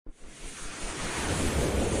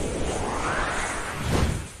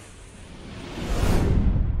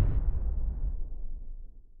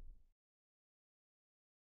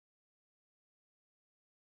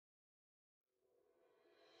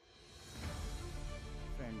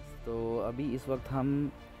तो अभी इस वक्त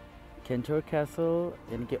हम कैंटर्क कैसल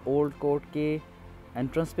यानी कि ओल्ड कोर्ट के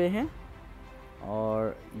एंट्रेंस पे हैं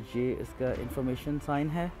और ये इसका इंफॉर्मेशन साइन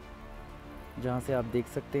है जहाँ से आप देख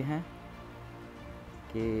सकते हैं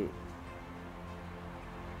कि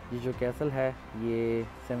ये जो कैसल है ये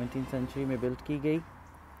 17th सेंचुरी में बिल्ट की गई।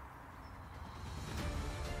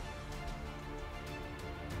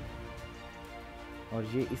 और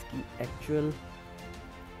ये इसकी एक्चुअल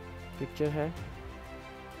पिक्चर है।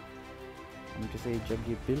 जैसे जब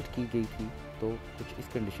ये बिल्ट की गई थी तो कुछ इस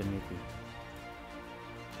कंडीशन में थी,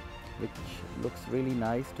 which looks really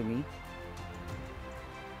nice to me,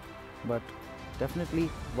 but definitely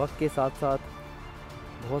वक्त के साथ साथ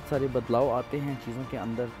बहुत सारे बदलाव आते हैं चीज़ों के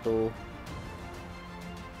अंदर, तो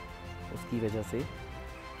उसकी वजह से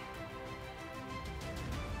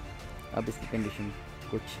अब इसकी कंडीशन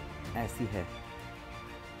कुछ ऐसी है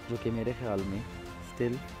जो कि मेरे ख्याल में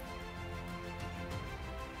स्टिल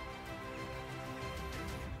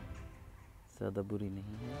ज़्यादा बुरी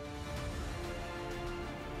नहीं है।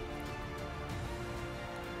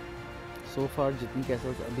 सो फार जितनी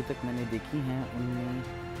कैसल्स अभी तक मैंने देखी हैं उनमें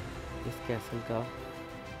इस कैसल का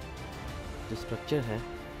जो स्ट्रक्चर है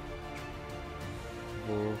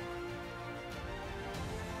वो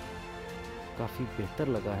काफ़ी बेहतर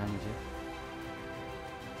लगा है मुझे,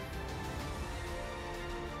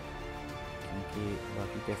 क्योंकि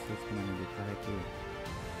बाकी कैसल्स को मैंने देखा है कि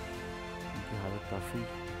उनकी हालत काफ़ी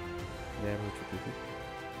गैर हो चुकी थी।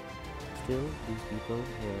 Still, these people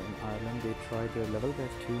here in Ireland, they try their level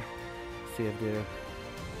best to save their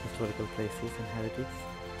historical places and heritage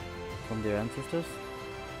from their ancestors.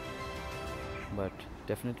 But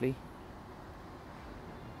definitely,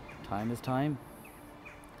 time is time.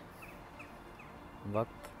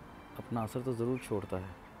 वक्त अपना असर तो ज़रूर छोड़ता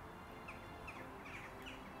है।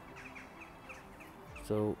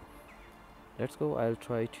 So, let's go. I'll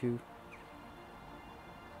try to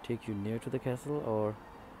take you near to the castle,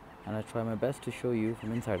 and I try my best to show you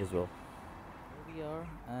from inside as well. Here we are,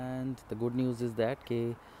 and the good news is that कि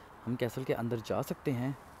हम castle के अंदर जा सकते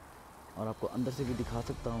हैं और आपको अंदर से भी दिखा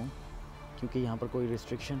सकता हूँ, क्योंकि यहाँ पर कोई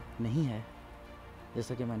रिस्ट्रिक्शन नहीं है।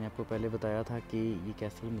 जैसा कि मैंने आपको पहले बताया था कि ये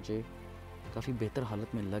कैसल मुझे काफ़ी बेहतर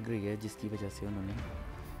हालत में लग रही है, जिसकी वजह से उन्होंने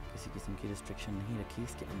किसी किस्म की रिस्ट्रिक्शन नहीं रखी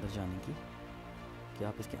इसके अंदर जाने की, कि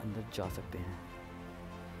आप इसके अंदर जा सकते हैं।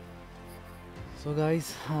 So guys,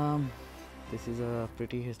 this is a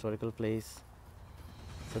pretty historical place.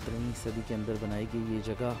 17वीं सदी के अंदर बनाई गई ये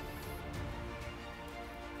जगह,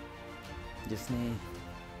 जिसने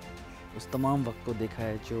उस तमाम वक्त को देखा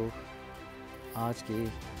है जो आज के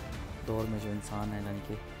दौर में जो इंसान है, यानी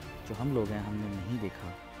कि जो हम लोग हैं, हमने नहीं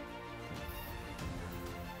देखा।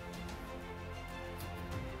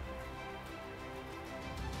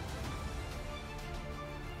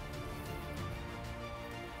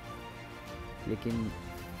 लेकिन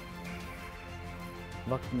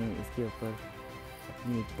वक्त ने इसके ऊपर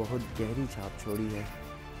अपनी एक बहुत गहरी छाप छोड़ी है।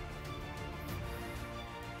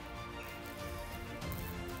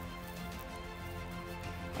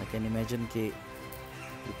 आई कैन इमेजिन कि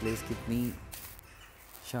ये प्लेस कितनी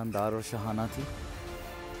शानदार और शहाना थी।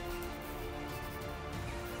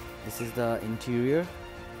 This is the interior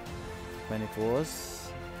when it was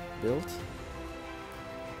built.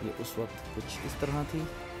 ये उस वक्त कुछ इस तरह थी।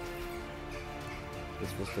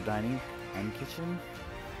 This was the dining and kitchen.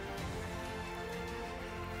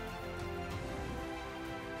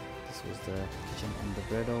 This was the kitchen and the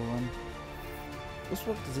bread oven. उस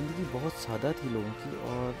वक्त ज़िंदगी बहुत सादा थी लोगों की,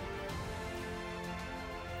 और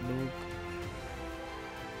लोग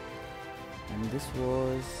and this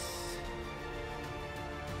was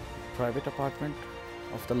private apartment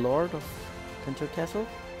of the Lord of Kanturk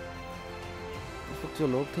Castle. उस वक्त जो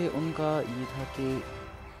लोग थे उनका ये था कि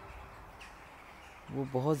वो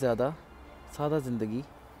बहुत ज़्यादा सादा ज़िंदगी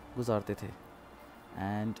गुजारते थे।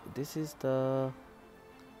 And this is the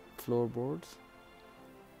floor boards.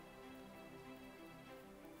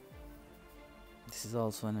 This is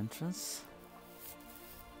also an entrance.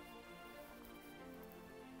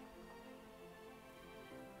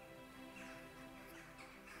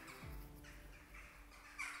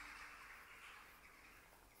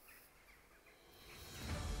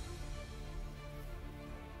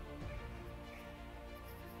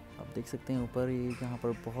 देख सकते हैं ऊपर ये यहाँ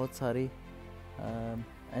पर बहुत सारी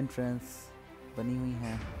एंट्रेंस बनी हुई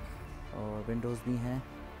हैं और विंडोज़ भी हैं,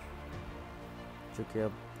 जो कि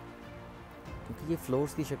अब क्योंकि ये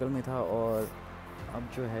फ्लोर्स की शक्ल में था, और अब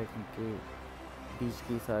जो है क्योंकि बीच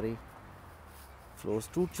की सारी फ्लोर्स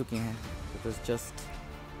टूट चुके हैं, it is just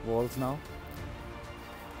walls now.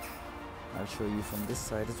 I show you from this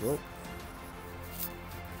side as well.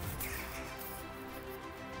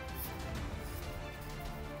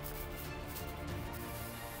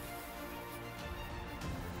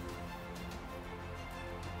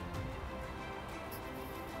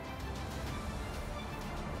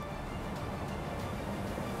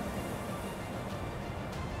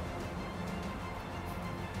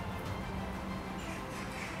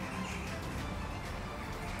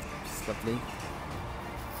 lovely.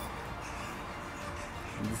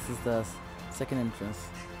 And this is the second entrance,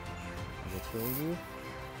 as I told you.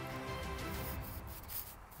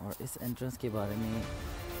 और इस एंट्रेंस के बारे में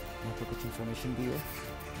यहाँ पर कुछ इंफॉर्मेशन भी है.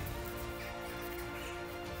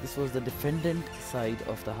 This was the defendant side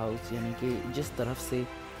of the house, यानी कि जिस तरफ से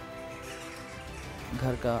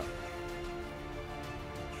घर का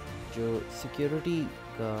जो सिक्योरिटी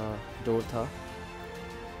का डोर था,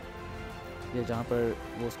 या जहाँ पर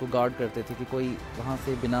वो उसको गार्ड करते थे कि कोई वहाँ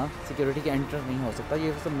से बिना सिक्योरिटी के एंटर नहीं हो सकता.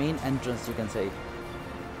 ये was the main entrance, you can say.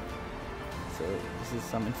 So this is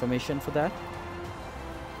some information for that.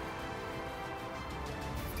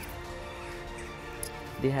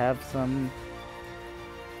 They have some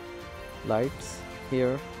lights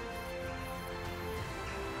here,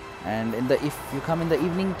 and if you come in the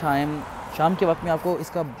evening time, शाम के वक्त में आपको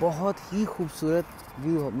इसका बहुत ही खूबसूरत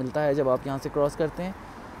व्यू मिलता है जब आप यहाँ से क्रॉस करते हैं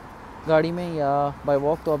गाड़ी में या बाय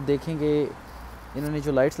वॉक. तो आप देखेंगे इन्होंने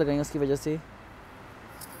जो लाइट्स लगाई हैं उसकी वजह से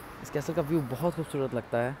इस कैसल का व्यू बहुत खूबसूरत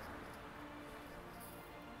लगता है.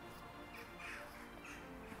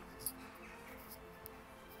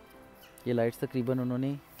 ये लाइट्स तकरीबन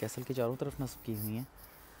उन्होंने कैसल के चारों तरफ नस्ब की हुई हैं,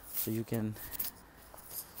 सो यू कैन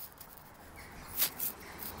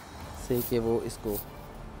से कि वो इसको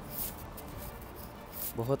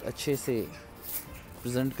बहुत अच्छे से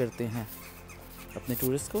प्रेजेंट करते हैं अपने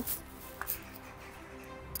टूरिस्ट को.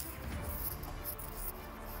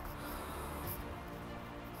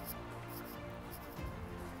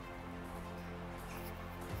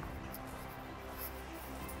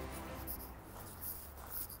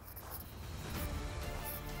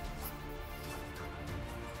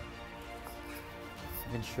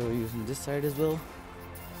 I can show you from this side as well.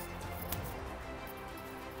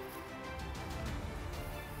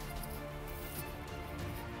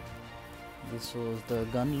 This was the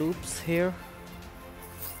gun loops here.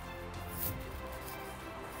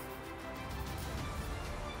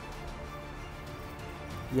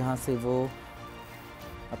 यहाँ से वो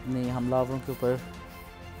अपने हमलावरों के ऊपर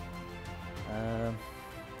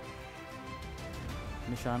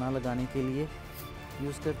निशाना लगाने के लिए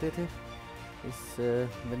यूज़ करते थे इस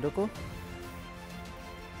विंडो को.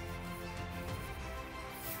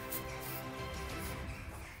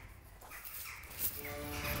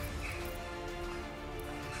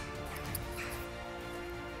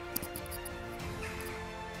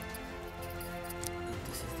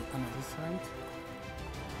 This is the another side.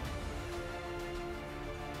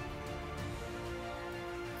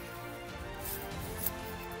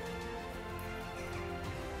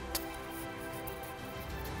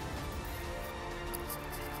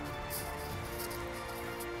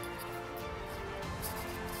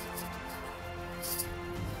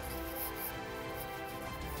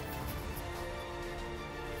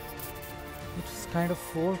 It's kind of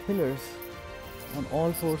 4 pillars on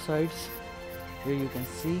all 4 sides. Here you can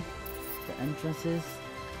see the entrances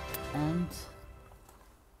and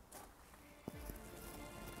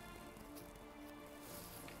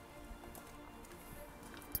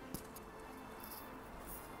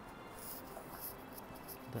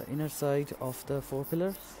the inner side of the 4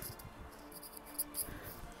 pillars.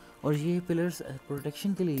 और ये पिलर्स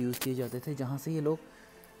प्रोटेक्शन के लिए यूज़ किए जाते थे, जहाँ से ये लोग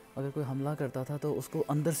अगर कोई हमला करता था तो उसको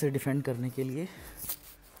अंदर से डिफेंड करने के लिए.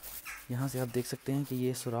 यहाँ से आप देख सकते हैं कि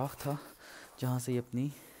ये सुराख था जहाँ से ये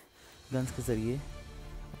अपनी गन्स के ज़रिए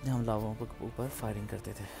अपने हमलावरों के ऊपर फायरिंग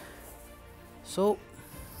करते थे. सो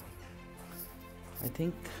I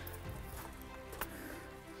think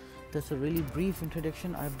that's a really brief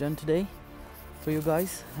introduction I have done today for you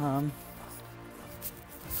guys.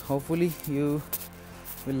 Hopefully you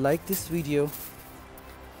will like this video,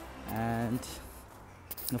 and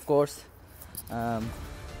of course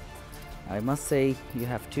I must say you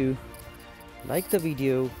have to like the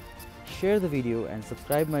video, share the video and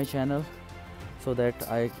subscribe my channel so that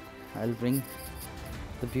I'll bring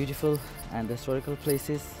the beautiful and historical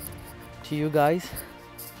places to you guys.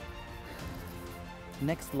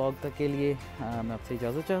 Next vlog तक के लिए मैं आपसे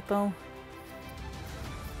इजाज़त चाहता हूँ.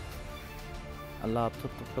 अल्लाह आप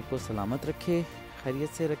सबको सलामत रखे, खैरियत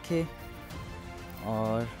से रखे,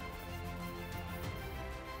 और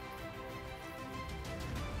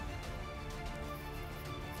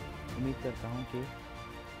उम्मीद करता हूँ कि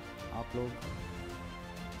आप लोग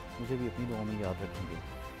मुझे भी अपनी दुआओं में याद रखेंगे.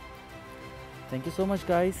 Thank you so much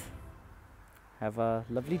guys. Have a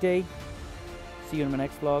lovely day. C you in my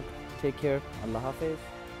next vlog. Take care. अल्लाह हाफिज़.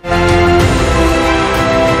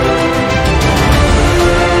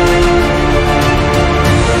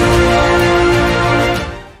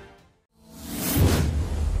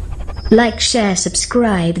 Like, share,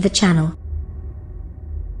 subscribe the channel.